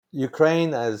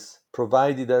Ukraine has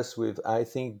provided us with, I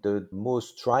think, the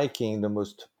most striking, the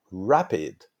most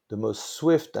rapid, the most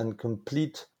swift and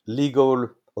complete legal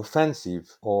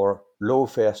offensive or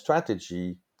lawfare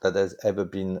strategy that has ever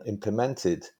been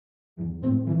implemented.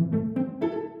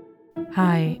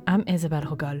 Hi, I'm Isabel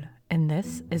Hogol, and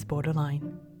this is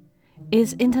Borderline.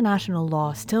 Is international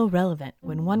law still relevant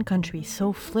when one country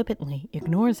so flippantly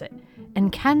ignores it?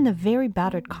 And can the very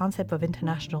battered concept of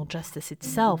international justice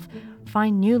itself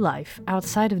find new life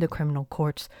outside of the criminal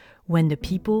courts when the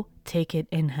people take it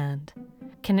in hand?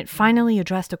 Can it finally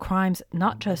address the crimes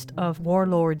not just of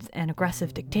warlords and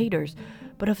aggressive dictators,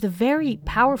 but of the very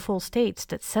powerful states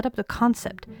that set up the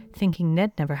concept, thinking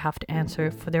they'd never have to answer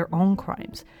for their own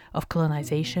crimes of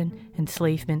colonization,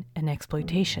 enslavement, and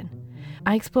exploitation?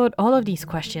 I explored all of these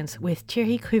questions with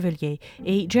Thierry Cruvellier,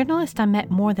 a journalist I met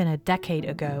more than a decade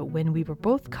ago when we were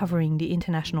both covering the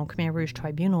International Khmer Rouge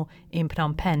Tribunal in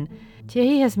Phnom Penh.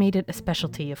 Thierry has made it a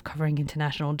specialty of covering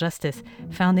international justice,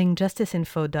 founding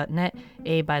justiceinfo.net,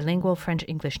 a bilingual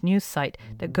French-English news site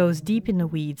that goes deep in the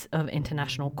weeds of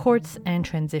international courts and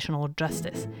transitional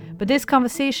justice. But this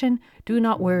conversation, do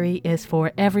not worry, is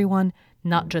for everyone,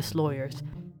 not just lawyers.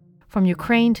 From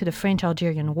Ukraine to the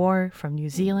French-Algerian War, from New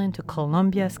Zealand to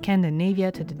Colombia,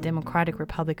 Scandinavia to the Democratic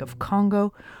Republic of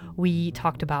Congo, we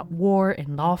talked about war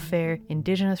and lawfare,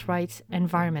 indigenous rights,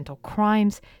 environmental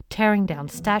crimes, tearing down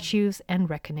statues, and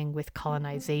reckoning with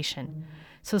colonization.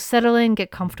 So settle in,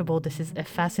 get comfortable. This is a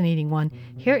fascinating one.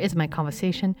 Here is my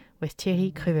conversation with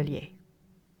Thierry Cruvellier.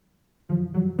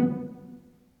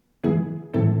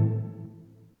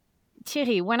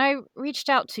 Thierry, when I reached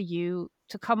out to you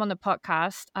to come on the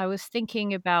podcast, I was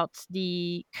thinking about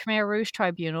the Khmer Rouge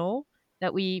Tribunal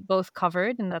that we both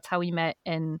covered, and that's how we met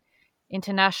in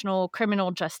international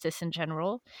criminal justice in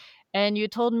general. And you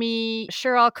told me,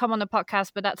 sure, I'll come on the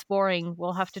podcast, but that's boring.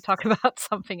 We'll have to talk about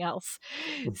something else.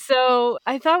 So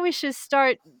I thought we should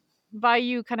start by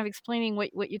you kind of explaining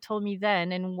what you told me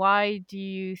then, and why do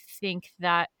you think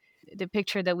that the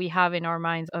picture that we have in our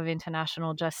minds of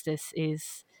international justice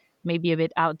is maybe a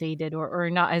bit outdated or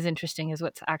not as interesting as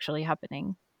what's actually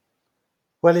happening?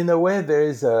 Well, in a way, there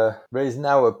is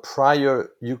now a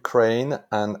prior Ukraine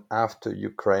and after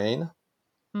Ukraine.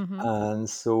 Mm-hmm. And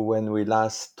so when we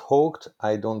last talked,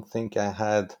 I don't think I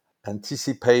had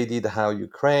anticipated how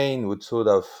Ukraine would sort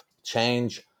of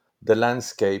change the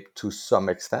landscape to some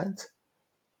extent.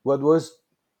 What was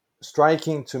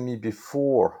striking to me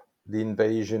before the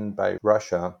invasion by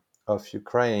Russia of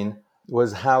Ukraine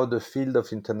was how the field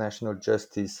of international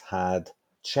justice had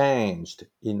changed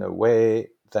in a way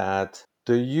that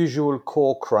the usual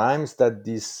core crimes that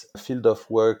this field of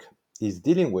work is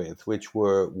dealing with, which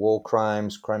were war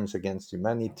crimes, crimes against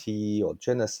humanity, or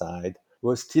genocide,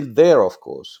 were still there, of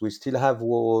course. We still have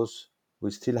wars,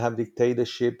 we still have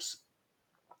dictatorships,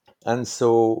 and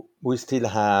so we still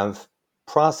have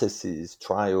processes,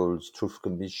 trials, truth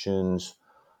commissions,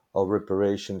 or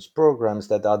reparations programs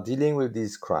that are dealing with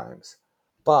these crimes.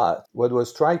 But what was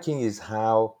striking is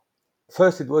how,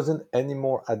 first, it wasn't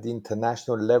anymore at the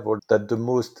international level that the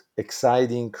most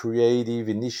exciting creative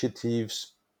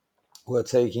initiatives were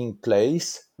taking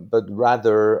place, but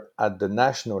rather at the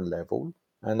national level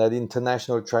and at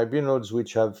international tribunals,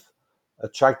 which have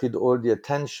attracted all the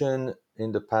attention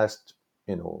in the past,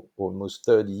 almost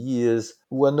 30 years,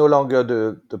 were no longer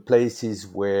the places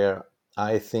where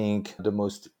I think the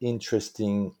most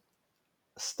interesting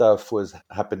stuff was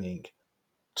happening.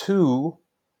 Two,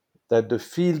 that the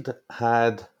field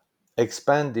had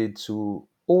expanded to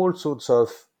all sorts of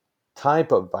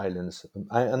type of violence,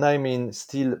 and I mean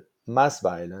still mass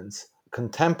violence,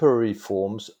 contemporary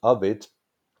forms of it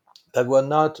that were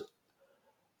not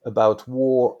about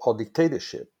war or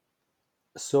dictatorship.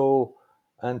 So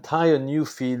entire new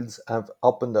fields have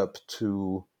opened up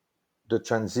to the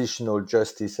transitional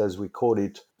justice, as we call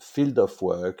it, field of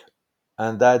work.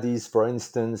 And that is, for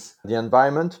instance, the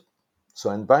environment. So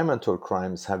environmental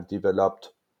crimes have developed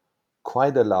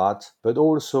quite a lot, but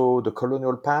also the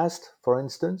colonial past, for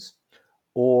instance,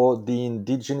 or the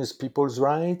indigenous people's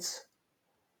rights,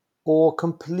 or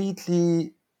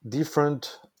completely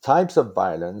different types of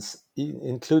violence,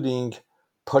 including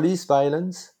police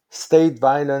violence, state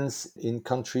violence in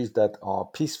countries that are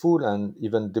peaceful and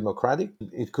even democratic.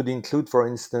 It could include, for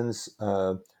instance,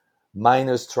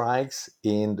 minor strikes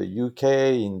in the UK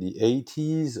in the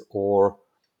 80s, or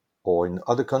in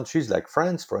other countries like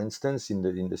France, for instance, in the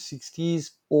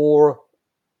 60s, or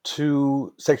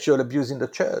to sexual abuse in the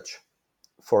church,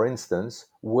 for instance,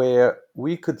 where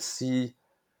we could see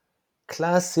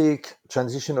classic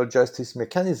transitional justice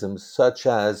mechanisms such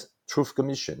as truth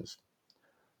commissions,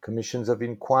 commissions of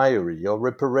inquiry or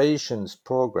reparations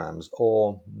programs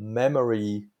or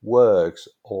memory works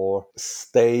or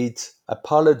state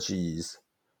apologies.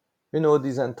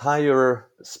 This entire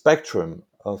spectrum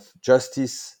of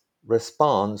justice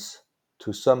response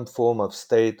to some form of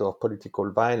state or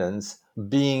political violence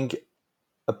being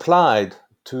applied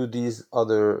to these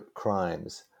other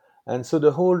crimes. And so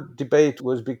the whole debate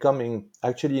was becoming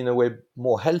actually, in a way,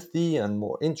 more healthy and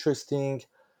more interesting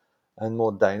and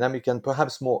more dynamic and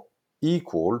perhaps more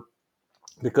equal,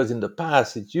 because in the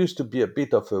past it used to be a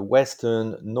bit of a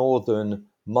Western, Northern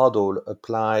model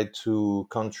applied to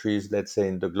countries, let's say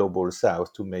in the global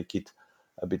South, to make it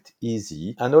a bit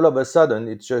easy. And all of a sudden,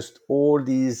 it's just all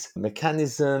these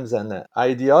mechanisms and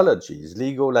ideologies,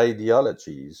 legal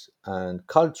ideologies and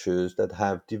cultures that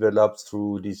have developed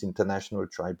through these international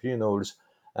tribunals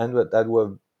and that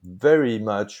were very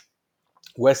much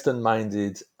Western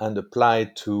minded and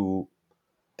applied to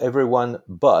everyone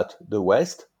but the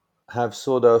West, have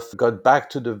sort of got back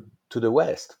to the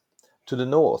West, to the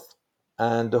North.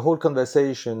 And the whole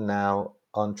conversation now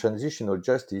on transitional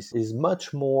justice is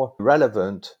much more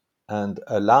relevant and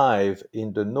alive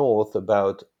in the North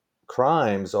about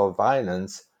crimes or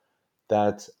violence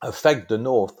that affect the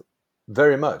North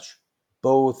very much,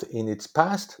 both in its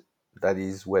past, that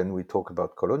is when we talk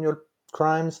about colonial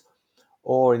crimes,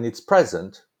 or in its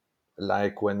present,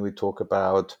 like when we talk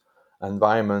about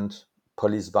environment,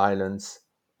 police violence,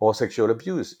 or sexual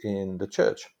abuse in the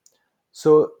church.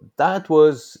 So that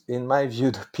was, in my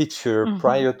view, the picture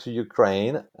prior to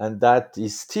Ukraine, and that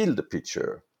is still the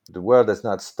picture. The world has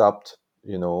not stopped,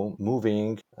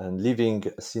 moving and living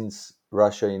since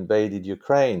Russia invaded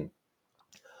Ukraine.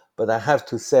 But I have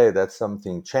to say that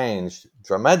something changed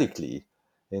dramatically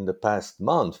in the past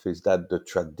month is that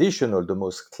the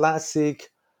most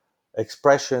classic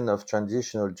expression of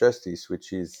transitional justice,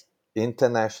 which is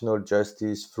international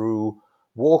justice through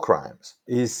war crimes,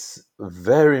 is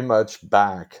very much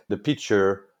back the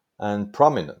picture and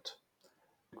prominent.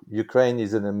 Ukraine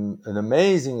is an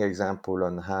amazing example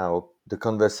on how the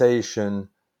conversation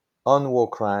on war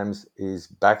crimes is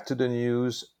back to the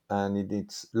news, and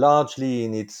it's largely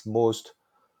in its most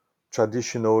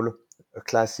traditional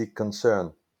classic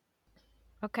concern.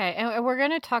 Okay, and we're going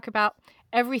to talk about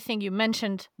everything you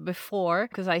mentioned before,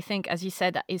 because I think, as you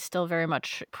said, that is still very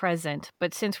much present.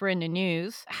 But since we're in the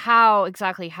news, how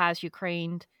exactly has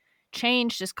Ukraine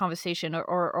changed this conversation?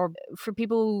 Or for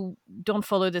people who don't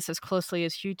follow this as closely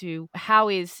as you do, how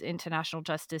is international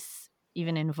justice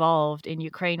even involved in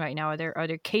Ukraine right now? Are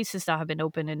there cases that have been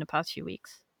opened in the past few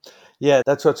weeks? Yeah,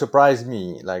 that's what surprised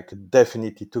me, like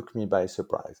definitely took me by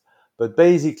surprise. But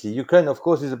basically, Ukraine, of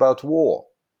course, is about war.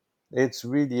 It's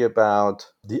really about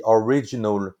the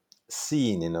original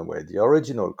sin, in a way, the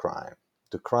original crime,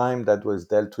 the crime that was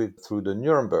dealt with through the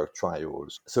Nuremberg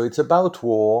trials. So it's about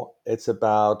war, it's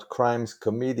about crimes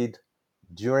committed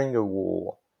during a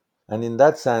war. And in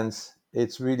that sense,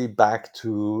 it's really back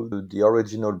to the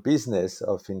original business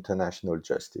of international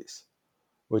justice,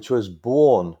 which was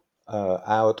born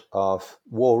out of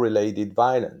war related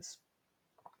violence.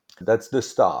 That's the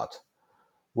start.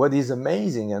 What is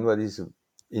amazing and what is,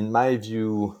 in my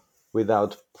view,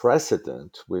 without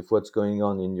precedent with what's going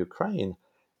on in Ukraine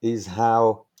is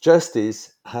how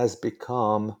justice has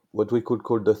become what we could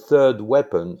call the third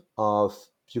weapon of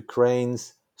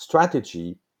Ukraine's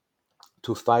strategy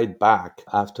to fight back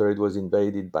after it was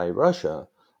invaded by Russia.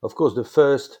 Of course, the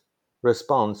first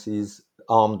response is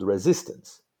armed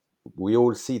resistance. We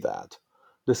all see that.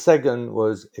 The second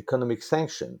was economic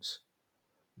sanctions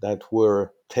that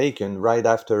were taken right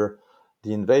after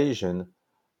the invasion,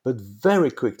 but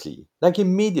very quickly, like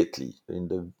immediately, in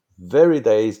the very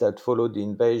days that followed the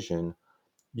invasion,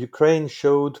 Ukraine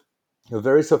showed a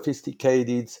very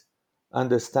sophisticated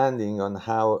understanding on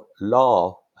how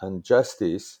law and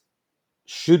justice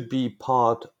should be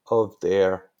part of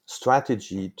their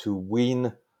strategy to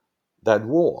win that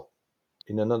war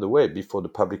in another way before the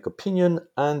public opinion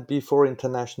and before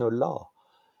international law.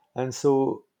 And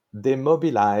so they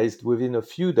mobilized within a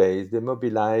few days, they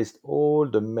mobilized all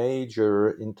the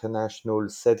major international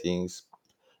settings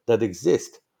that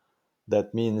exist.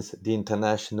 That means the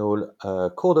International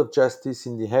Court of Justice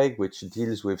in The Hague, which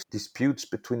deals with disputes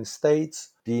between states,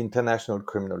 the International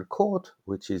Criminal Court,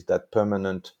 which is that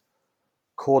permanent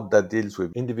court that deals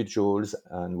with individuals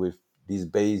and with these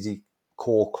basic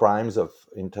core crimes of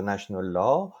international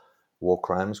law, war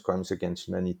crimes, crimes against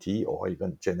humanity, or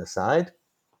even genocide,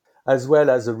 as well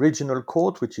as a regional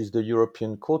court, which is the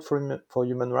European Court for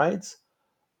Human Rights.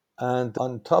 And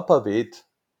on top of it,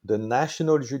 the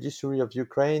national judiciary of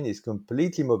Ukraine is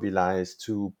completely mobilized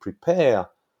to prepare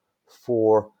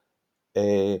for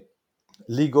a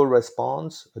legal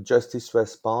response, a justice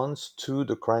response to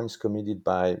the crimes committed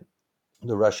by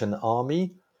the Russian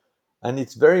army. And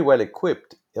it's very well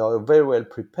equipped, very well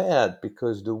prepared,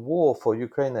 because the war for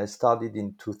Ukraine has started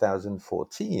in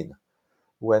 2014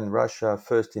 when Russia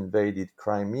first invaded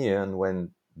Crimea and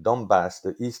when Donbass,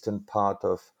 the eastern part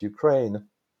of Ukraine,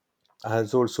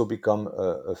 has also become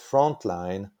a front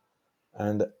line.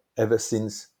 And ever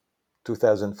since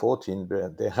 2014,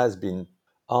 there has been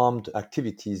armed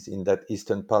activities in that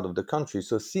eastern part of the country.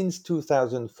 So since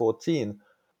 2014,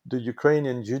 the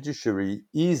Ukrainian judiciary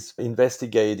is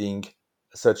investigating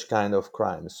such kind of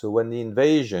crimes. So when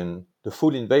the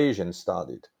full invasion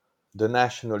started, the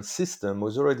national system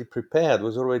was already prepared,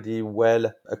 was already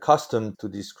well accustomed to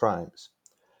these crimes.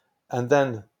 And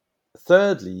then,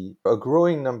 thirdly, a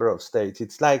growing number of states,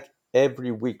 it's like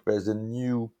every week there's a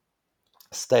new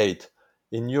state,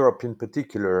 in Europe in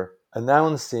particular,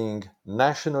 announcing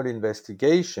national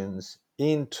investigations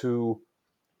into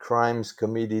crimes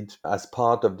committed as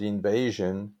part of the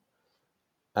invasion.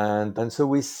 And so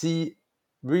we see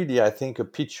really, I think, a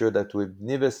picture that we've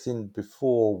never seen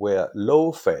before where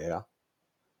lawfare,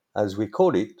 as we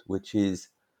call it, which is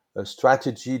a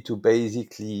strategy to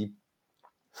basically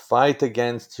fight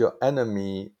against your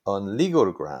enemy on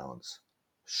legal grounds,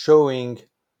 showing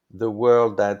the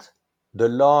world that the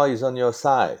law is on your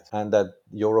side and that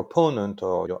your opponent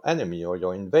or your enemy or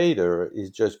your invader is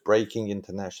just breaking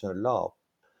international law.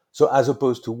 So, as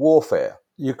opposed to warfare,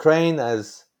 Ukraine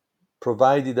has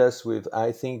provided us with,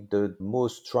 I think, the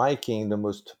most striking, the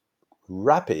most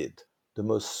rapid, the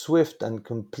most swift and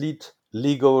complete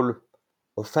legal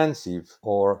offensive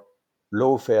or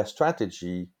lawfare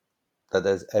strategy that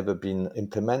has ever been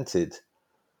implemented.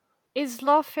 Is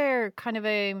lawfare kind of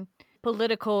a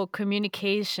political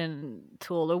communication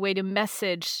tool, a way to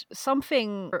message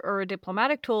something, or a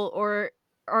diplomatic tool, or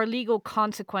are legal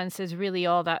consequences really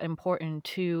all that important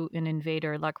to an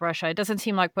invader like Russia? It doesn't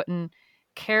seem like Putin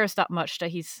cares that much that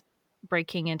he's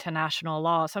breaking international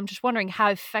law. So I'm just wondering, how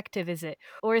effective is it?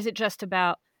 Or is it just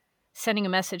about sending a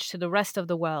message to the rest of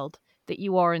the world that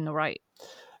you are in the right?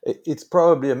 It's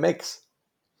probably a mix.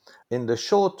 In the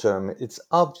short term, it's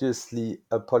obviously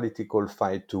a political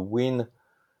fight to win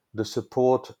the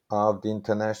support of the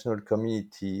international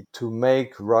community to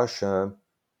make Russia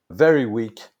very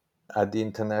weak at the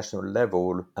international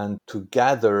level and to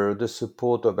gather the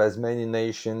support of as many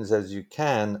nations as you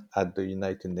can, at the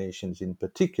United Nations in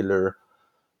particular,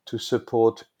 to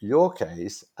support your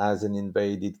case as an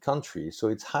invaded country. So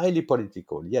it's highly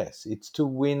political, yes. It's to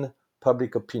win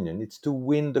public opinion, it's to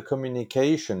win the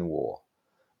communication war,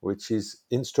 which is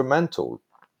instrumental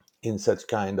in such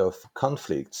kind of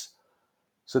conflicts.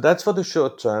 So that's for the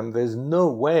short term. There's no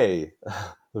way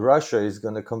Russia is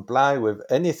going to comply with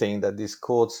anything that these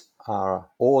courts are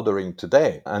ordering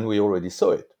today. And we already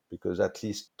saw it because at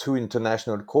least two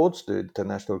international courts, the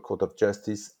International Court of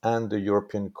Justice and the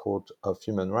European Court of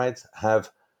Human Rights,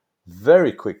 have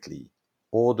very quickly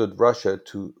ordered Russia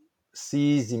to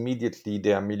cease immediately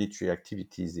their military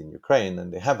activities in Ukraine,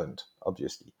 and they haven't,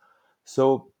 obviously.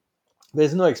 So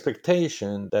there's no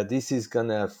expectation that this is going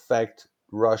to affect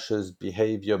Russia's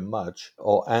behavior much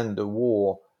or end the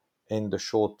war in the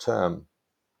short term,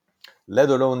 let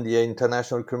alone the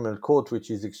International Criminal Court,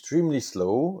 which is extremely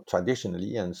slow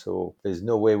traditionally. And so there's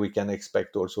no way we can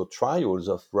expect also trials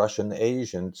of Russian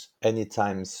agents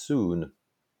anytime soon.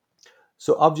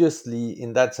 So obviously,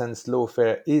 in that sense,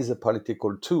 lawfare is a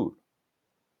political tool.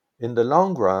 In the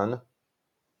long run,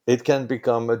 it can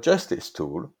become a justice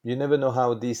tool. You never know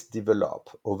how these develop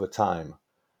over time.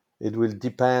 It will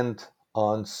depend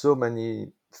on so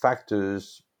many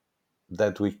factors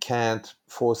that we can't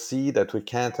foresee, that we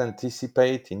can't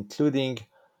anticipate, including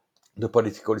the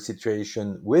political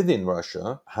situation within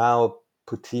Russia, how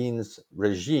Putin's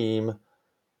regime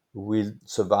will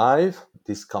survive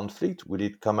this conflict. Will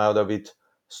it come out of it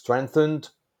strengthened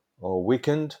or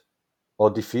weakened or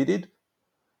defeated?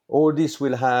 All this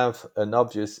will have an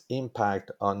obvious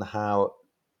impact on how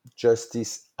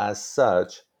justice as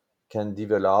such can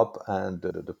develop, and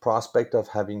the prospect of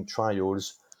having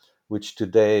trials, which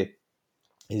today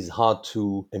is hard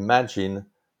to imagine,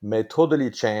 may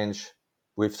totally change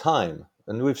with time.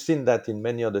 And we've seen that in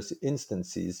many other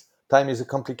instances. Time is a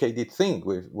complicated thing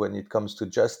when it comes to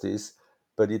justice,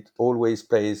 but it always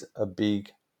plays a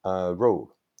big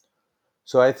role.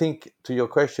 So I think, to your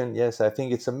question, yes, I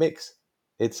think it's a mix.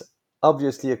 It's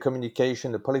obviously a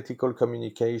communication, a political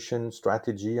communication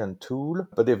strategy and tool,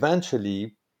 but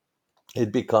eventually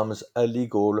it becomes a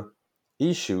legal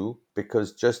issue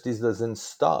because justice doesn't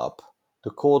stop. The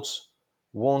courts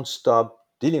won't stop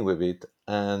dealing with it,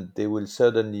 and they will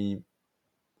certainly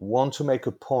want to make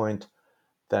a point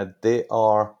that they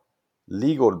are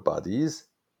legal bodies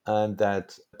and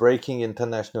that breaking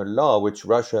international law, which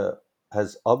Russia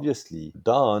has obviously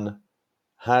done,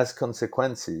 has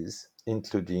consequences,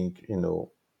 including,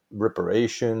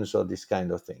 reparations or these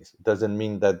kind of things. It doesn't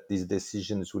mean that these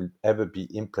decisions will ever be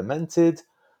implemented,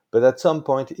 but at some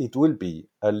point it will be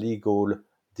a legal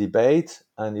debate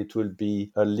and it will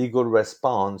be a legal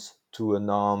response to an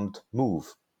armed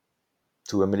move,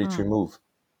 to a military Mm. move.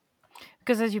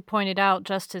 Because as you pointed out,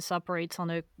 justice operates on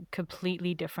a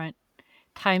completely different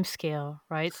time scale,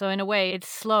 right? So in a way, it's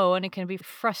slow and it can be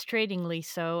frustratingly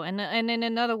so, and in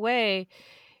another way,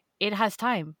 it has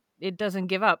time. It doesn't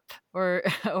give up, or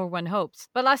or one hopes.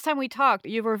 But last time we talked,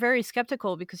 you were very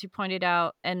skeptical because you pointed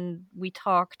out, and we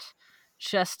talked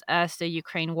just as the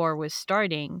Ukraine war was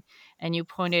starting, and you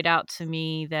pointed out to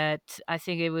me that I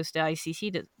think it was the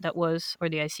ICC that was, or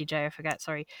the ICJ, I forget,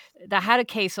 sorry, that had a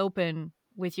case open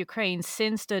with Ukraine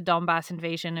since the Donbass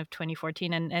invasion of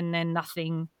 2014, and then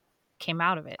nothing came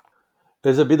out of it.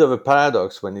 There's a bit of a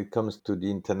paradox when it comes to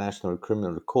the International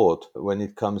Criminal Court, when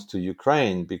it comes to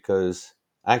Ukraine, because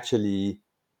actually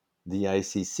the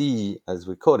ICC, as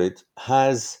we call it,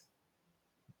 has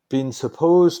been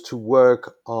supposed to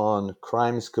work on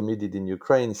crimes committed in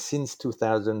Ukraine since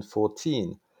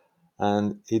 2014,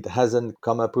 and it hasn't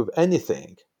come up with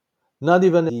anything, not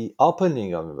even the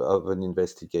opening of an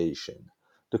investigation.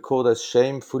 The court has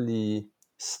shamefully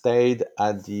stayed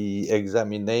at the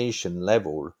examination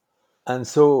level. And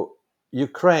so,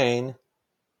 Ukraine,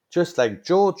 just like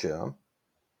Georgia,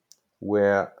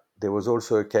 where there was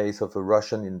also a case of a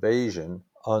Russian invasion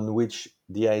on which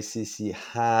the ICC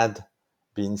had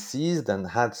been seized and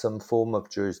had some form of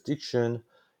jurisdiction.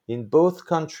 In both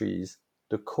countries,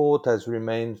 the court has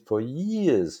remained for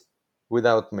years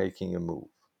without making a move.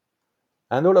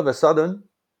 And all of a sudden,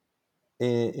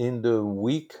 in the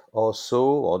week or so,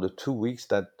 or the 2 weeks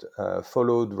that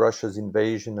followed Russia's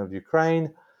invasion of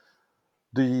Ukraine,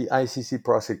 the ICC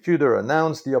prosecutor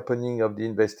announced the opening of the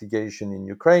investigation in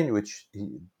Ukraine, which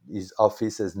his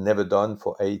office has never done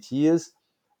for 8 years.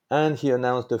 And he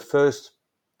announced the first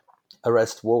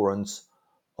arrest warrants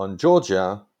on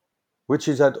Georgia, which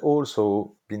he had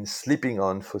also been sleeping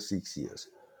on for 6 years.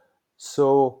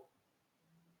 So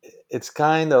it's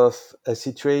kind of a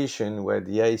situation where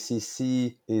the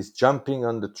ICC is jumping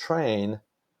on the train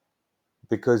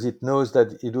because it knows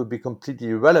that it would be completely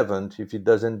irrelevant if it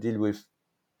doesn't deal with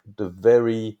the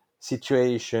very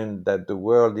situation that the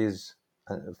world is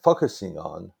focusing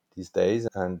on these days,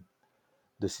 and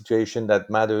the situation that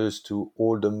matters to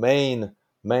all the main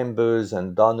members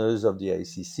and donors of the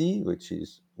ICC, which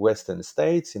is Western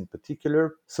states in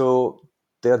particular. So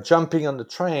they're jumping on the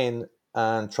train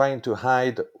and trying to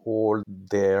hide all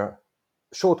their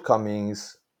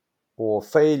shortcomings or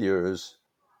failures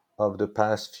of the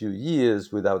past few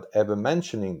years without ever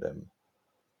mentioning them.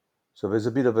 So there's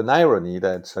a bit of an irony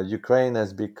that Ukraine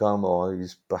has become, or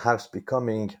is perhaps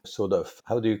becoming, sort of,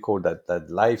 how do you call that?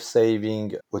 That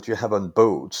life-saving, what you have on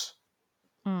boats.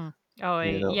 Mm. Oh,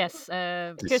 You know, yes. you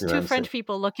Here's see what two I'm saying? French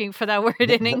people looking for that word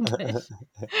in English.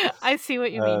 I see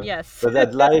what you mean. Yes. But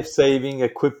that life-saving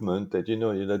equipment that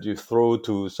that you throw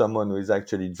to someone who is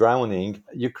actually drowning,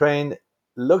 Ukraine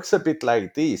looks a bit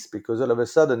like this because all of a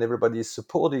sudden everybody is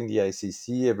supporting the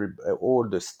ICC. All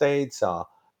the states are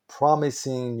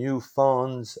promising new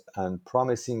funds and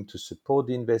promising to support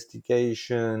the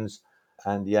investigations,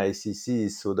 and the ICC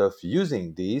is sort of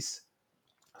using this.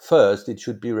 First, it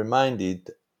should be reminded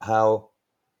how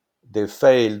they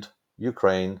failed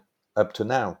Ukraine up to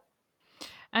now.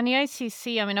 And the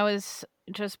ICC, I mean, I was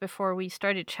just before we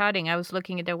started chatting, I was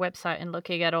looking at their website and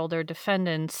looking at all their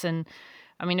defendants. And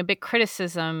I mean, a big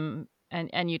criticism,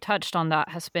 and you touched on that,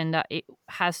 has been that it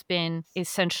has been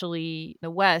essentially the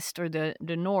West or the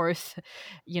North,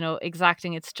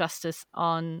 exacting its justice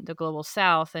on the global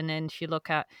South. And then if you look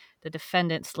at the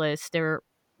defendants list, they're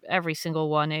every single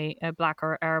one a Black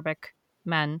or Arabic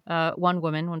men, one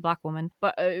woman, one Black woman,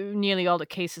 but nearly all the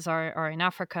cases are in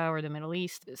Africa or the Middle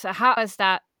East. So how has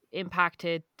that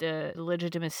impacted the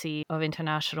legitimacy of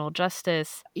international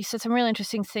justice? You said some really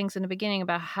interesting things in the beginning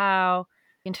about how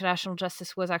international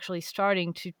justice was actually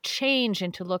starting to change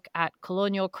and to look at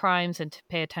colonial crimes and to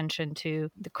pay attention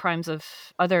to the crimes of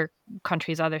other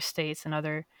countries, other states, and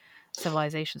other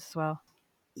civilizations as well.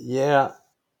 Yeah,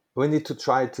 we need to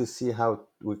try to see how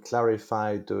we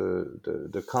clarify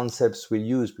the concepts we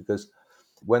use, because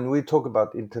when we talk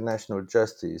about international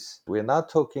justice, we're not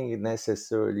talking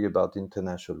necessarily about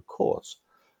international courts.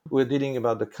 We're dealing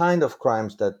about the kind of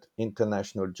crimes that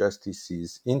international justice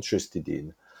is interested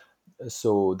in.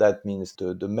 So that means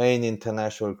the main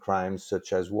international crimes,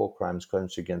 such as war crimes,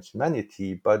 crimes against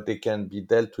humanity, but they can be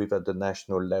dealt with at the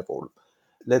national level.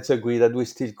 Let's agree that we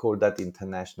still call that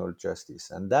international justice.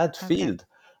 And that Okay. field,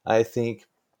 I think,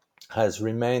 has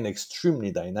remained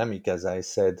extremely dynamic, as I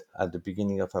said at the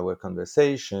beginning of our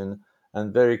conversation,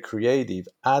 and very creative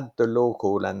at the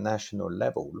local and national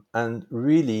level, and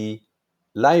really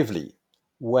lively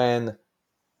when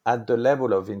at the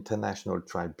level of international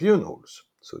tribunals.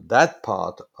 So, that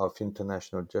part of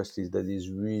international justice that is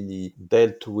really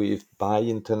dealt with by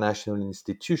international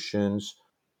institutions,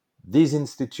 these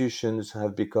institutions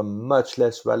have become much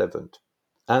less relevant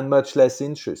and much less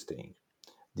interesting.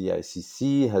 The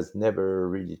ICC has never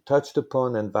really touched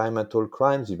upon environmental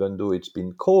crimes, even though it's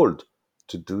been called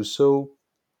to do so.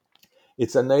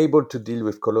 It's unable to deal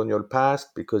with colonial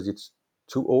past because it's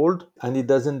too old, and it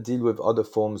doesn't deal with other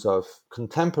forms of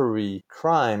contemporary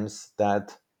crimes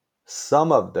that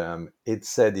some of them it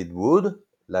said it would,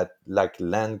 like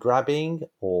land grabbing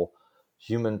or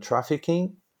human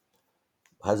trafficking,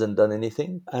 hasn't done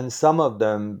anything. And some of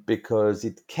them, because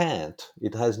it can't,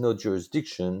 it has no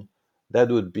jurisdiction, that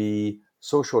would be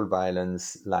social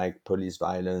violence like police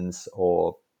violence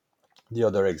or the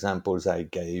other examples I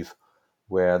gave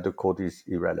where the court is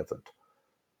irrelevant.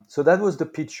 So that was the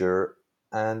picture.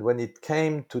 And when it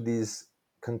came to these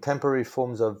contemporary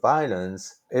forms of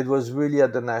violence, it was really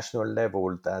at the national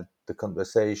level that the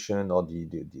conversation or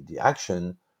the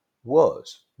action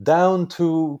was. Down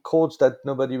to courts that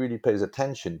nobody really pays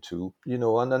attention to.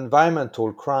 On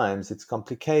environmental crimes, it's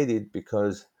complicated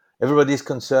because everybody's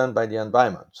concerned by the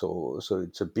environment. So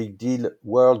it's a big deal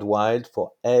worldwide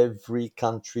for every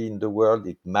country in the world.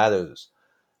 It matters.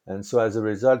 And so, as a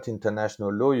result,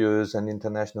 international lawyers and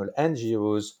international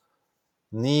NGOs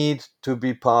need to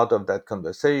be part of that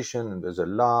conversation. And there's a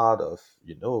lot of,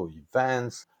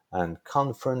 events and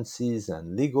conferences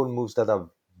and legal moves that are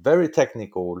very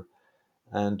technical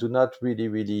and do not really,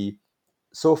 really,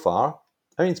 so far,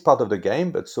 I mean, it's part of the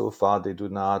game, but so far they do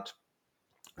not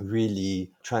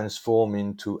really transform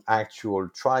into actual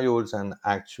trials and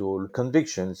actual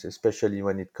convictions, especially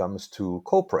when it comes to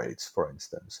corporates, for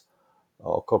instance,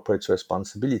 or corporate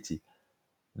responsibility.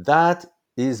 That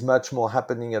is much more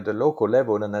happening at the local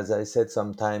level, and as I said,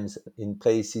 sometimes in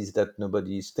places that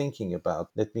nobody is thinking about.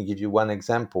 Let me give you one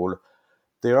example.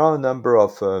 There are a number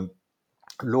of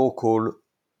local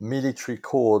military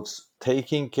courts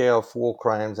taking care of war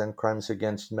crimes and crimes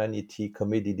against humanity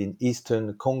committed in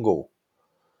eastern Congo.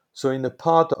 So, in a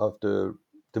part of the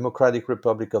Democratic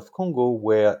Republic of Congo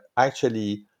where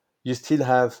actually you still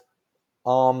have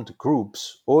armed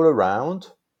groups all around,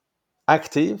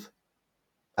 active.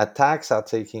 Attacks are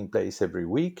taking place every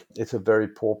week. It's a very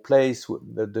poor place.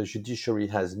 The judiciary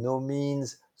has no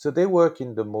means. So they work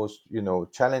in the most,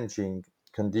 challenging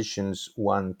conditions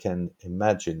one can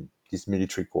imagine, these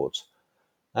military courts.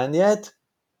 And yet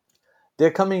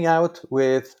they're coming out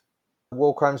with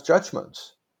war crimes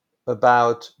judgments.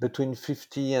 About between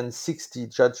 50 and 60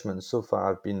 judgments so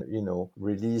far have been,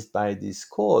 released by these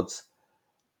courts.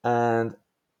 And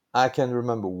I can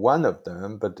remember one of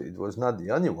them, but it was not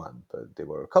the only one, but there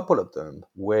were a couple of them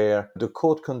where the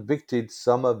court convicted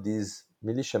some of these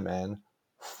militiamen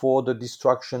for the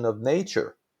destruction of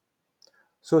nature.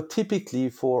 So typically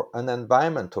for an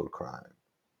environmental crime.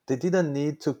 They didn't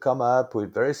need to come up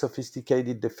with very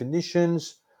sophisticated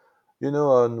definitions,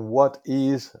 on what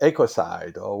is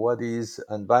ecocide or what is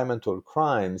environmental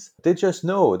crimes. They just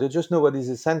know what is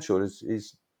essential.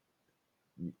 Is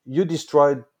you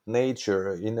destroyed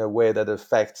nature in a way that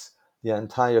affects the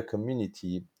entire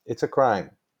community, it's a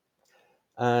crime.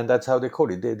 And that's how they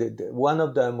call it. One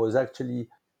of them was actually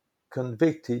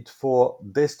convicted for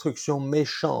destruction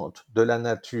méchante de la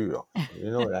nature,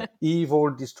 like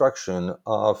evil destruction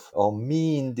of, or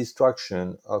mean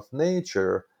destruction of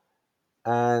nature.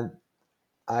 And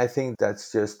I think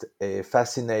that's just a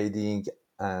fascinating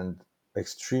and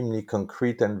extremely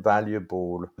concrete and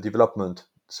valuable development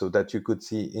so that you could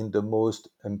see in the most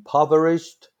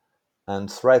impoverished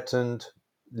and threatened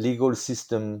legal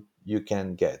system you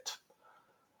can get.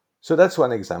 So that's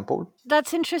one example.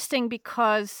 That's interesting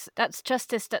because that's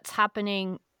justice that's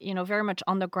happening, very much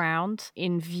on the ground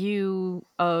in view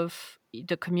of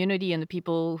the community and the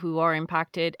people who are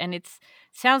impacted. And it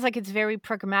sounds like it's very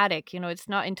pragmatic. It's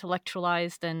not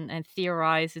intellectualized and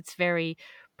theorized. It's very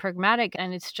pragmatic,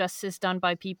 and it's justice done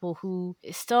by people who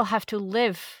still have to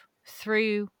live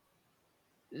through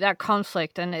that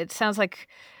conflict. And it sounds like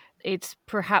it's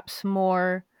perhaps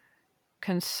more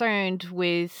concerned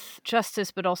with justice,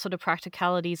 but also the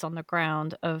practicalities on the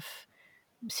ground of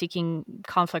seeking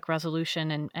conflict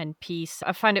resolution and peace.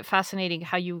 I find it fascinating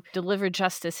how you deliver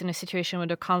justice in a situation where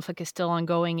the conflict is still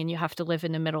ongoing and you have to live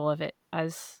in the middle of it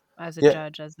as a Yeah,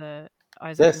 judge, as a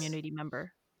yes. community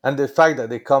member. And the fact that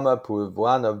they come up with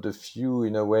one of the few,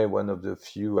 in a way, one of the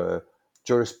few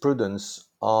jurisprudence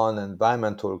on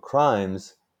environmental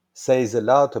crimes says a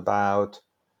lot about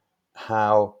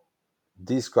how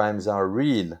these crimes are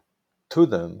real to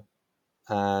them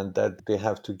and that they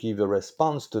have to give a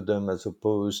response to them as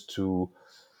opposed to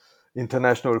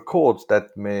international courts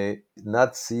that may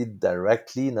not see it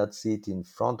directly, not see it in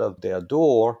front of their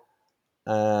door,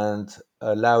 and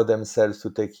allow themselves to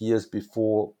take years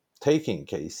before taking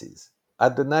cases.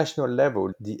 At the national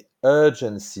level, the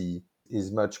urgency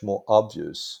is much more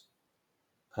obvious.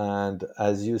 And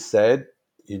as you said,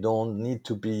 you don't need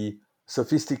to be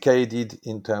sophisticated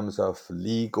in terms of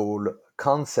legal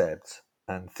concepts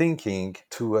and thinking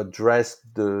to address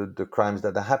the crimes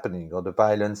that are happening or the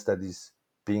violence that is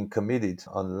being committed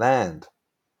on land,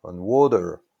 on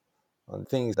water, on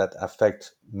things that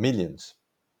affect millions.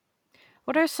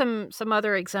 What are some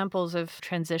other examples of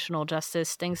transitional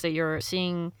justice, things that you're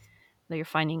seeing, that you're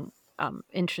finding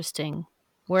interesting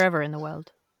wherever in the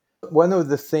world? One of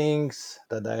the things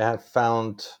that I have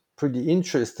found pretty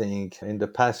interesting in the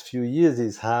past few years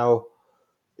is how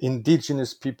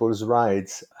indigenous people's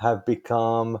rights have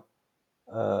become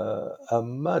a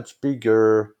much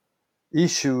bigger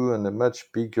issue and a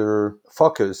much bigger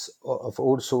focus of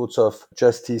all sorts of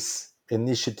justice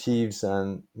initiatives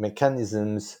and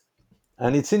mechanisms.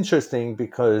 And it's interesting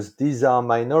because these are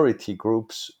minority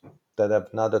groups that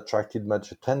have not attracted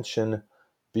much attention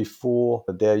before.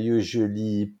 They're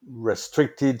usually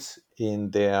restricted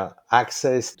in their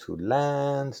access to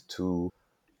land, to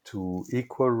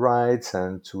equal rights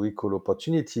and to equal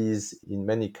opportunities in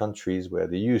many countries where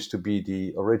they used to be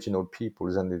the original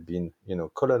peoples and they've been,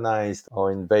 colonized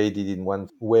or invaded in one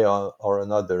way or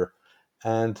another.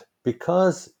 And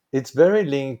because it's very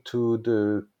linked to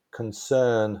the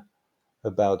concern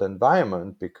about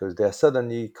environment because they are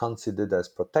suddenly considered as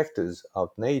protectors of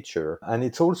nature. And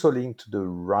it's also linked to the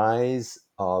rise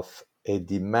of a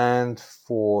demand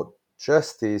for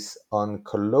justice on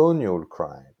colonial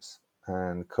crimes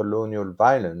and colonial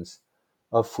violence,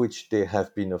 of which they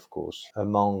have been, of course,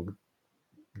 among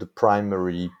the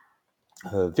primary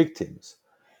victims.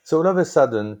 So all of a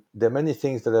sudden, there are many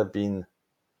things that have been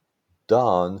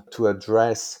done to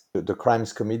address the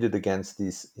crimes committed against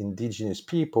these indigenous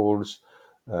peoples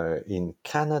in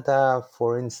Canada,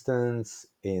 for instance,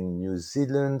 in New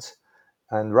Zealand,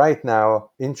 and right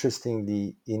now,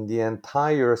 interestingly, in the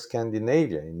entire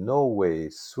Scandinavia, in Norway,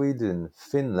 Sweden,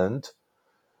 Finland,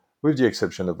 with the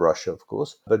exception of Russia, of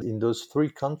course, but in those three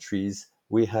countries,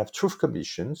 we have truth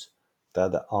commissions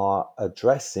that are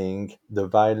addressing the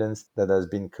violence that has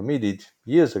been committed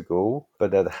years ago,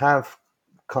 but that have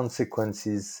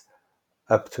consequences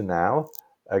up to now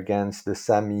against the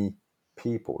Sami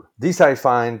people. This I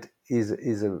find is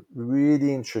a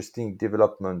really interesting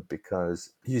development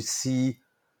because you see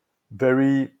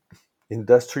very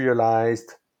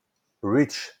industrialized,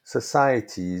 rich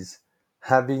societies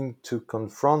having to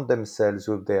confront themselves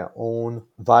with their own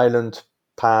violent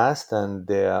past and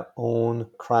their own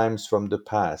crimes from the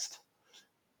past.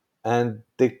 And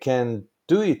they can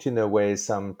do it in a way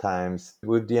sometimes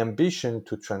with the ambition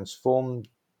to transform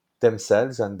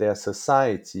themselves and their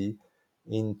society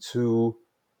into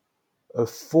a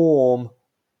form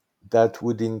that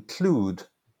would include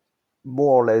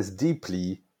more or less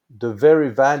deeply the very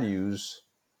values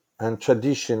and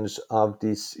traditions of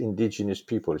these indigenous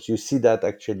peoples. You see that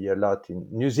actually a lot in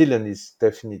New Zealand is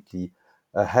definitely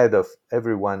ahead of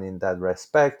everyone in that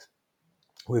respect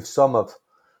with some of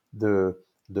the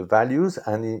the values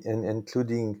and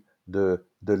including the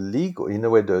legal in a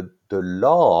way the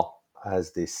law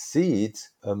as they see it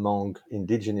among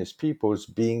indigenous peoples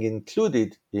being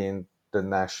included in the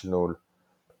national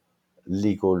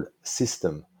legal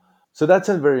system. So that's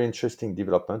a very interesting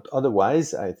development.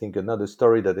 Otherwise, I think another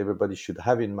story that everybody should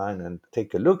have in mind and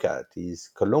take a look at is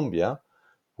Colombia,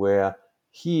 where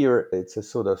here it's a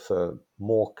sort of a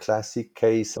more classic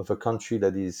case of a country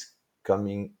that is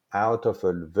coming out of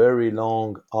a very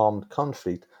long armed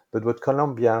conflict. But what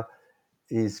Colombia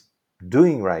is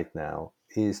doing right now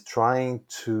is trying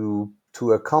to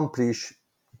accomplish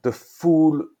the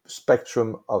full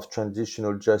spectrum of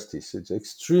transitional justice. It's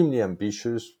extremely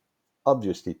ambitious,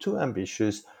 obviously too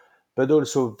ambitious, but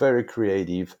also very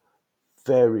creative,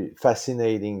 very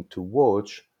fascinating to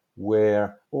watch,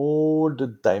 where all the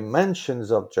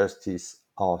dimensions of justice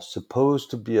are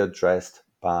supposed to be addressed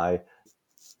by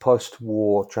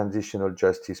post-war transitional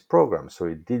justice program. So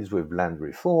it deals with land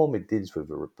reform, it deals with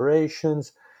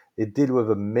reparations, it deals with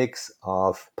a mix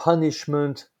of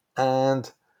punishment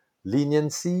and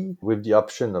leniency, with the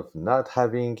option of not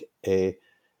having a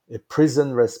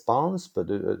prison response, but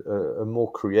a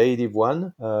more creative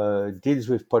one. It deals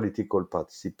with political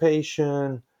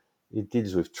participation. It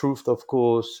deals with truth, of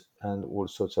course, and all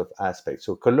sorts of aspects.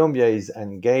 So Colombia is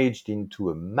engaged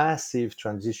into a massive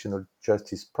transitional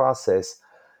justice process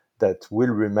that will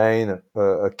remain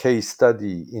a case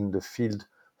study in the field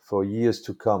for years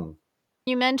to come.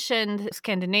 You mentioned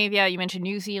Scandinavia, you mentioned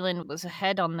New Zealand was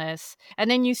ahead on this.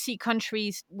 And then you see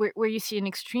countries where you see an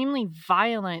extremely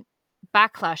violent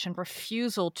backlash and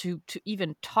refusal to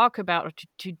even talk about or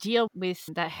to deal with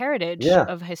that heritage Yeah,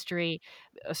 of history.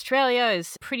 Australia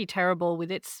is pretty terrible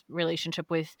with its relationship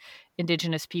with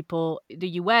indigenous people. The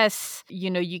US,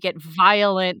 you get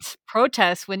violent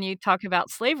protests when you talk about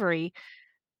slavery.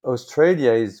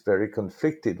 Australia is very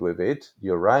conflicted with it,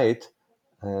 you're right,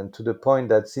 and to the point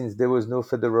that since there was no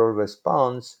federal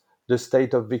response, the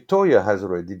state of Victoria has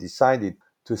already decided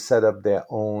to set up their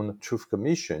own truth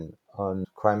commission on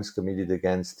crimes committed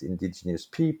against indigenous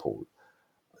people.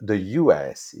 The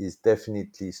US is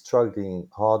definitely struggling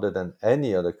harder than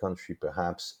any other country,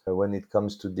 perhaps, when it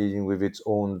comes to dealing with its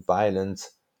own violent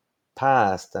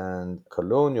past and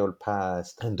colonial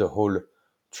past and the whole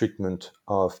treatment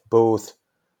of both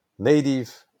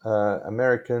Native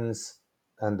Americans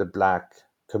and the Black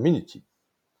community.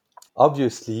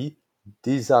 Obviously,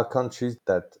 these are countries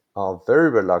that are very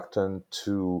reluctant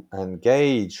to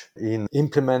engage in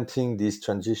implementing these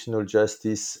transitional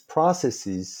justice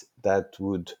processes that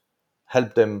would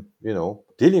help them,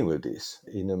 dealing with this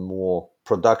in a more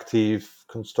productive,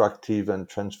 constructive, and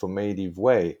transformative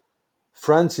way.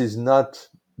 France is not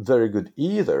very good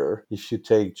either. If you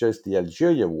take just the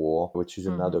Algeria War, which is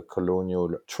Mhm. another colonial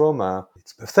trauma,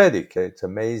 it's pathetic. It's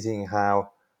amazing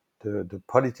how the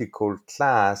political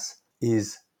class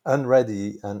is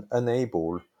unready and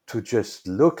unable to just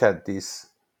look at this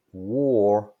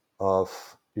war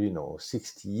of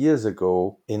 60 years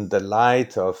ago in the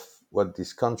light of what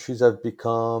these countries have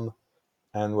become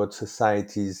and what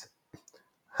societies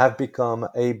have become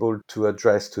able to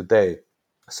address today.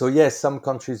 So, yes, some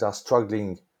countries are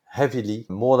struggling heavily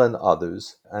more than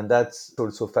others. And that's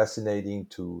also fascinating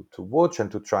to watch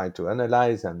and to try to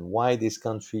analyze, and why this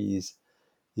country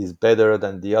is better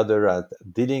than the other at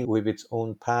dealing with its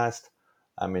own past.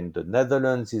 I mean, the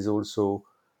Netherlands is also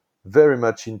very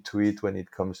much into it when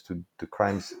it comes to the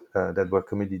crimes that were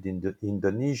committed in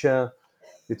Indonesia.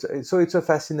 So it's a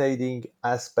fascinating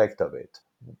aspect of it.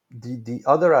 The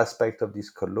other aspect of this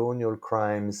colonial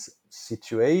crimes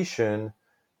situation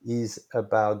is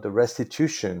about the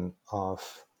restitution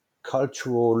of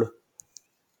cultural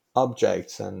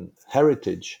objects and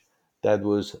heritage that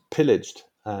was pillaged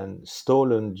and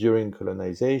stolen during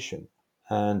colonization.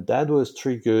 And that was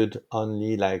triggered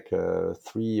only like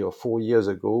 3 or 4 years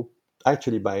ago,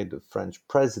 actually by the French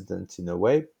president in a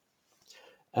way.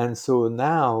 And so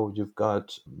now you've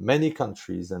got many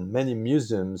countries and many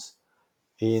museums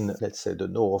in, let's say, the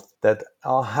north that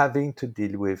are having to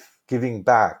deal with giving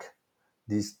back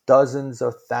these dozens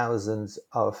of thousands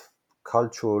of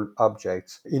cultural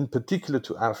objects, in particular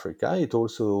to Africa. It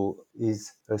also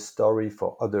is a story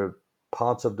for other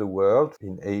parts of the world,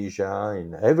 in Asia,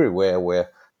 in everywhere where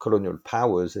colonial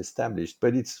powers established.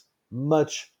 But it's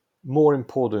much more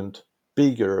important,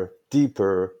 bigger,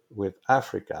 deeper with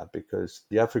Africa, because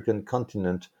the African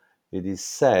continent, it is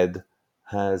said,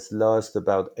 has lost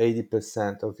about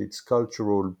 80% of its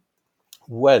cultural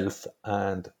wealth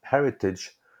and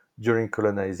heritage during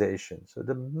colonization. So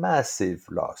the massive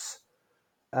loss.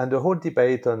 And the whole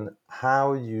debate on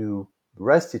how you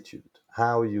restitute,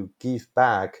 how you give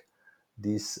back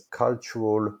this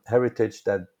cultural heritage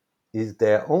that is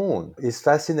their own is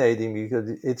fascinating, because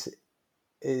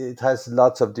it has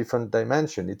lots of different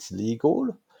dimensions. It's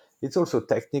legal, it's also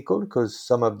technical, because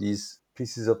some of these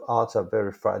pieces of art are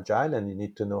very fragile and you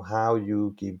need to know how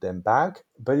you give them back.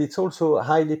 But it's also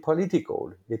highly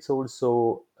political. It's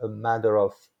also a matter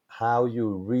of how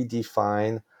you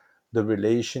redefine the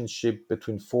relationship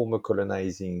between former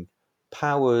colonizing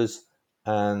powers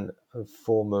and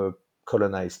former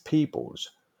colonized peoples.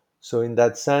 So, in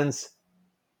that sense,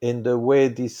 in the way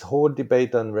this whole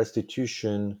debate on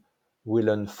restitution will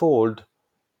unfold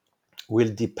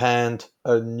will depend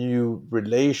a new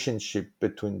relationship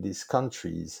between these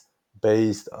countries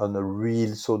based on a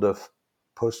real sort of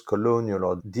post-colonial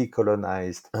or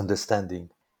decolonized understanding.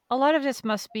 A lot of this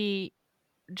must be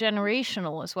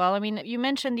generational as well. I mean, you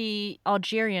mentioned the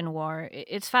Algerian War.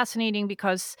 It's fascinating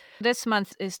because this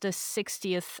month is the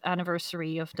 60th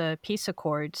anniversary of the peace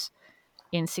accords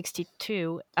in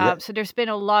 62. Yeah, So there's been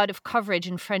a lot of coverage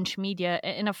in French media.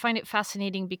 And I find it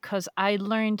fascinating because I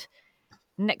learned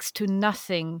next to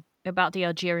nothing about the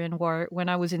Algerian War when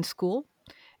I was in school.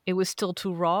 It was still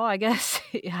too raw, I guess.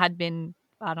 It had been,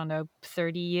 I don't know,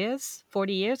 30 years,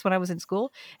 40 years when I was in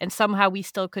school. And somehow we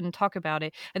still couldn't talk about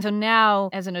it. And so now,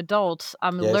 as an adult,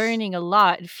 I'm yes. learning a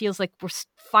lot. It feels like we're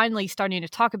finally starting to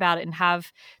talk about it and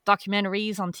have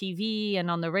documentaries on TV and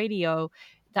on the radio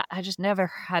that I just never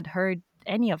had heard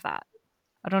any of that.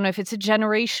 I don't know if it's a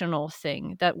generational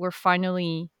thing that we're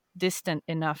finally distant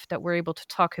enough that we're able to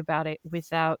talk about it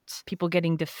without people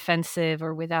getting defensive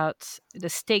or without the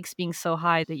stakes being so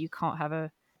high that you can't have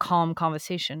a calm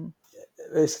conversation.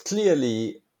 There's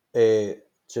clearly a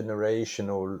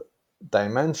generational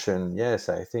dimension. Yes,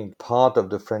 I think part of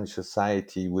the French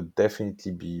society would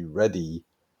definitely be ready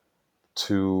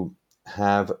to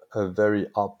have a very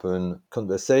open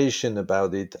conversation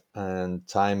about it and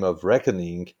time of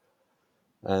reckoning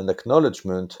and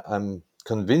acknowledgement. I'm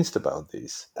convinced about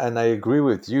this. And I agree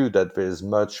with you that there's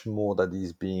much more that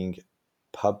is being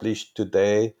published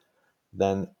today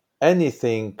than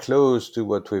anything close to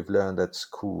what we've learned at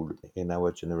school in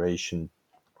our generation.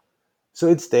 So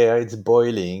it's there, it's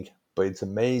boiling, but it's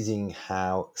amazing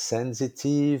how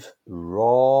sensitive,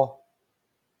 raw,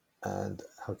 and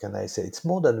how can I say, it's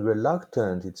more than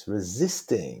reluctant, it's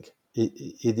resisting.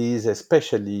 It is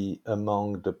especially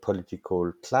among the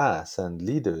political class and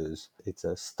leaders. It's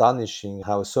astonishing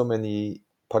how so many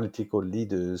political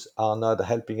leaders are not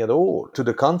helping at all. To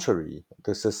the contrary,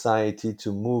 the society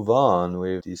to move on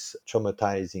with this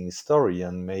traumatizing story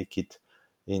and make it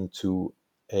into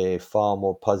a far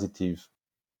more positive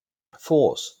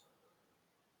force.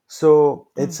 So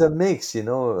Mm. it's a mix,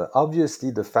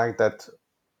 Obviously, the fact that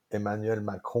Emmanuel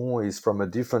Macron is from a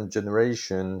different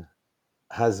generation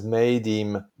has made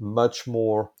him much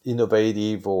more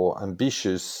innovative or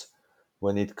ambitious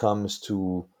when it comes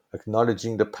to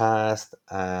acknowledging the past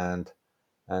and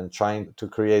trying to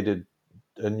create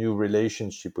a new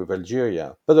relationship with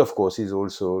Algeria. But of course, he's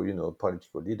also, a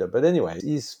political leader. But anyway,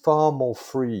 he's far more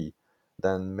free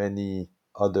than many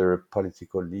other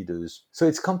political leaders. So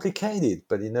it's complicated,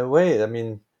 but in a way, I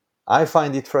mean, I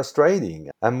find it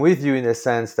frustrating. I'm with you in a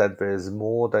sense that there's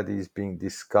more that is being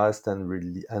discussed and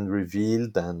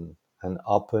revealed and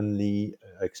openly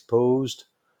exposed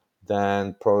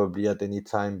than probably at any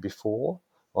time before,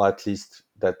 or at least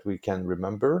that we can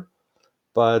remember.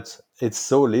 But it's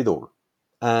so little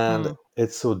and Mm.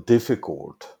 it's so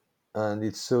difficult and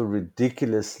it's so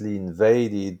ridiculously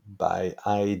invaded by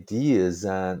ideas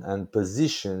and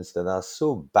positions that are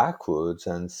so backwards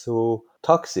and so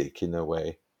toxic in a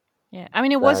way Yeah. I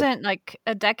mean, it that wasn't like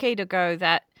a decade ago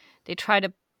that they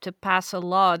tried to pass a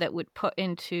law that would put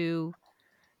into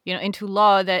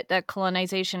law that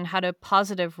colonization had a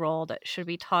positive role that should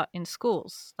be taught in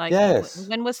schools. Like, yes.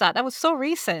 when was that? That was so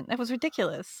recent. That was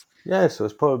ridiculous. Yes, it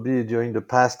was probably during the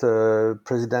past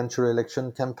presidential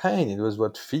election campaign. It was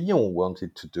what Fillon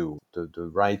wanted to do, the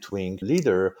right wing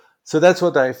leader. So that's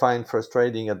what I find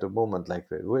frustrating at the moment. Like,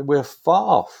 we're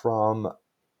far from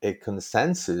a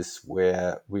consensus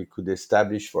where we could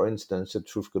establish, for instance, a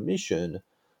truth commission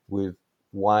with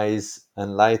wise,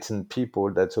 enlightened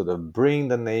people that sort of bring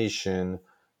the nation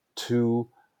to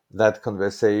that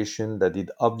conversation that it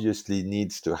obviously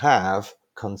needs to have,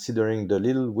 considering the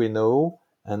little we know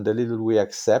and the little we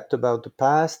accept about the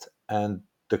past and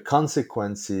the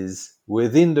consequences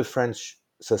within the French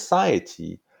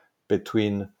society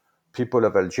between people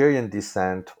of Algerian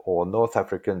descent or North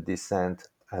African descent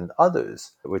and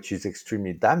others, which is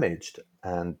extremely damaged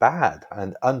and bad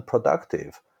and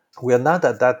unproductive. We are not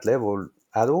at that level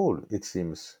at all, it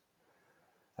seems,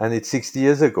 and it's 60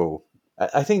 years ago.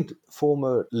 I think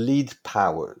former lead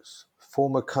powers,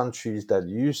 former countries that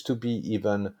used to be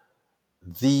even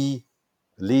the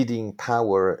leading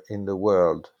power in the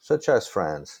world, such as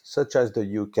France, such as the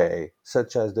UK,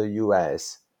 such as the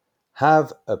US,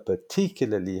 have a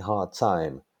particularly hard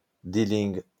time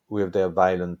dealing with their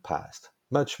violent past.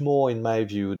 Much more, in my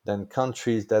view, than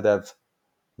countries that have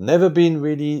never been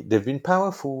really, they've been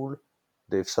powerful.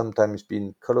 They've sometimes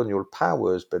been colonial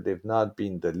powers, but they've not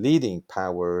been the leading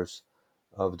powers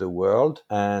of the world.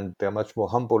 And they're much more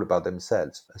humble about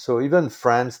themselves. So even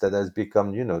France, that has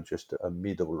become, just a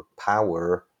middle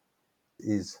power,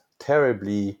 is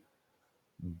terribly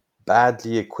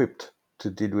badly equipped to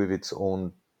deal with its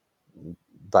own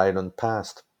violent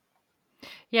past.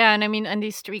 Yeah, and I mean, and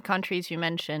these three countries you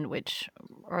mentioned, which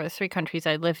are the three countries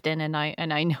I lived in, and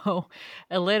I know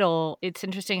a little. It's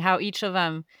interesting how each of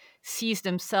them sees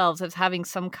themselves as having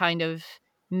some kind of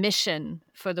mission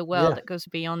for the world Yeah, that goes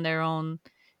beyond their own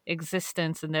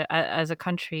existence and as a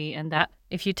country, and that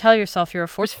if you tell yourself you're a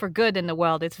force for good in the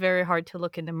world, it's very hard to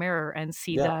look in the mirror and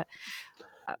see yeah, that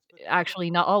uh,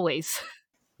 actually not always.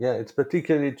 yeah. It's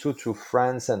particularly true to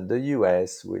France and the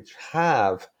US, which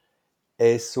have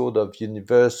a sort of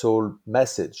universal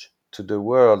message to the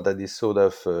world that is sort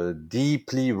of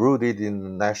deeply rooted in the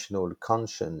national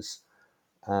conscience.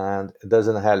 And it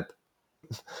doesn't help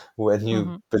when you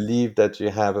Hmm. believe that you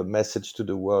have a message to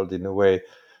the world in a way,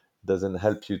 it doesn't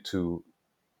help you to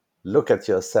look at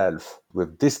yourself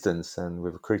with distance and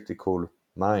with a critical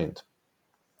mind.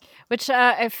 Which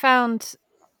I found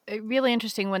really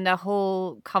interesting when the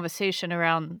whole conversation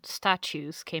around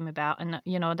statues came about. And,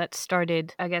 that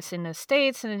started, I guess, in the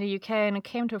States and in the UK, and it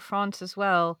came to France as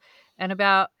well, and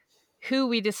about who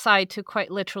we decide to quite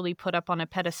literally put up on a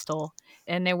pedestal.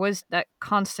 And there was that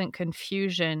constant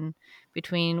confusion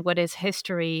between what is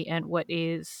history and what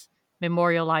is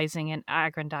memorializing and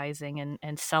aggrandizing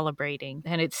and celebrating.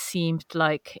 And it seemed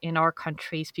like in our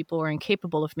countries, people were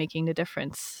incapable of making the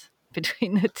difference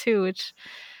between the two, which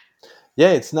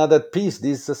Yeah, it's not at peace.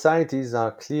 These societies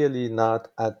are clearly not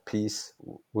at peace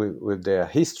with their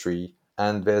history.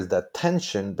 And there's that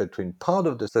tension between part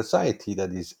of the society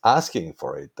that is asking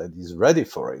for it, that is ready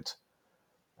for it,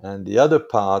 and the other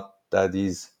part that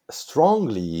is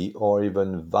strongly or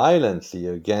even violently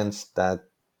against that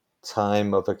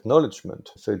time of acknowledgement.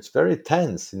 So it's very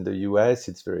tense in the US,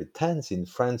 it's very tense in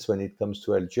France. When it comes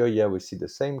to Algeria, we see the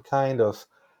same kind of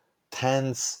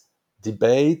tense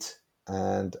debate,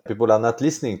 and people are not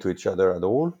listening to each other at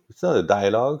all. It's not a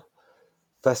dialogue.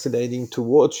 Fascinating to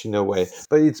watch in a way,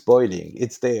 but it's boiling.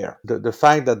 It's there. The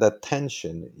fact that that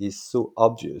tension is so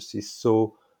obvious, is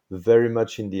so very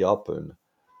much in the open,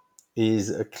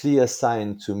 is a clear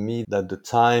sign to me that the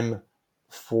time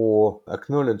for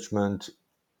acknowledgement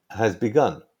has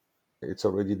begun. It's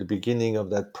already the beginning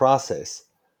of that process.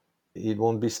 It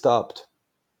won't be stopped.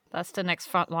 that's the next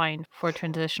front line for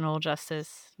transitional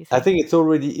justice, you I think? think it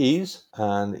already is,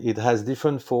 and it has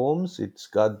different forms. It's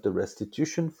got the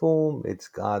restitution form, it's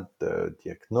got the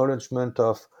acknowledgement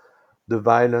of the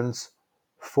violence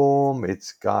form,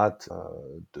 it's got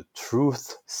the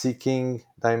truth seeking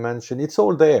dimension. It's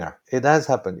all there. It has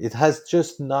happened. It has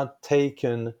just not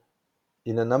taken,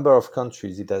 in a number of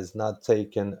countries, it has not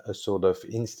taken a sort of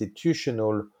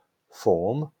institutional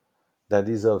form that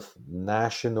is of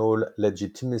national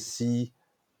legitimacy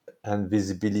and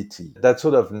visibility. That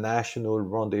sort of national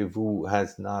rendezvous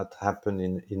has not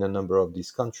happened in a number of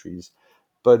these countries,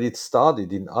 but it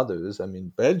started in others. I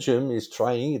mean, Belgium is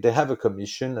trying, they have a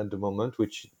commission at the moment,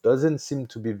 which doesn't seem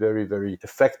to be very, very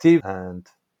effective, and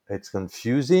it's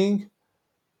confusing,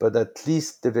 but at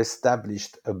least they've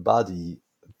established a body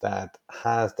that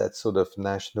has that sort of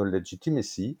national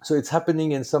legitimacy. So it's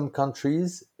happening in some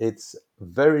countries, it's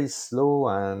very slow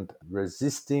and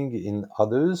resisting in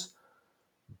others,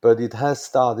 but it has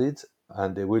started,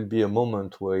 and there will be a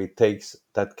moment where it takes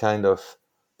that kind of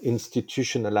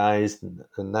institutionalized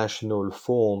national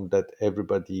form that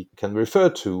everybody can refer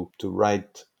to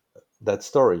write that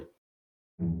story.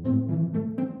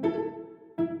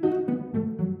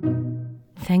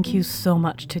 Thank you so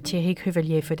much to Thierry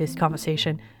Cruvellier for this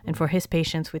conversation and for his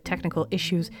patience with technical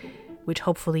issues, which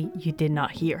hopefully you did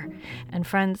not hear. And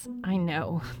friends, I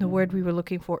know the word we were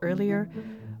looking for earlier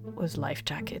was life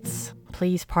jackets.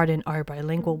 Please pardon our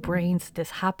bilingual brains.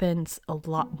 This happens a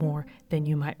lot more than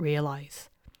you might realize.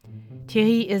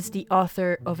 Thierry is the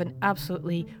author of an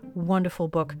absolutely wonderful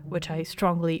book, which I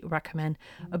strongly recommend,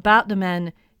 about the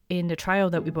men in the trial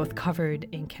that we both covered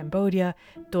in Cambodia,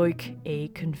 Doik, a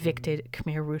convicted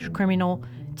Khmer Rouge criminal.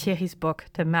 Thierry's book,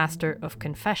 The Master of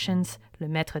Confessions, Le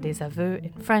Maître des Aveux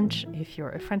in French, if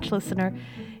you're a French listener,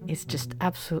 is just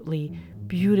absolutely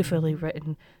beautifully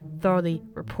written, thoroughly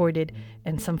reported,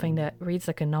 and something that reads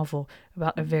like a novel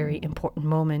about a very important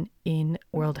moment in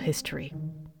world history.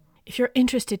 If you're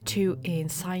interested too in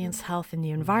science, health, and the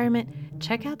environment,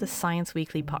 check out the Science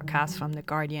Weekly podcast from The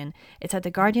Guardian. It's at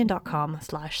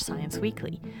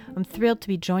theguardian.com/scienceweekly. I'm thrilled to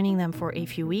be joining them for a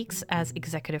few weeks as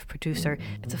executive producer.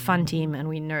 It's a fun team and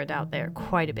we nerd out there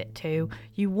quite a bit too.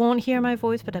 You won't hear my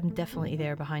voice, but I'm definitely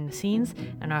there behind the scenes.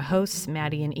 And our hosts,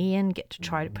 Maddie and Ian, get to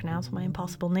try to pronounce my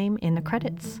impossible name in the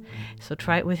credits. So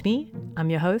try it with me. I'm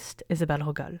your host, Isabelle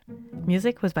Rogol.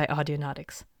 Music was by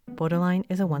Audionautics. Borderline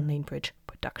is a one-lane bridge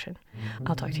production.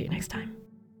 I'll talk to you next time.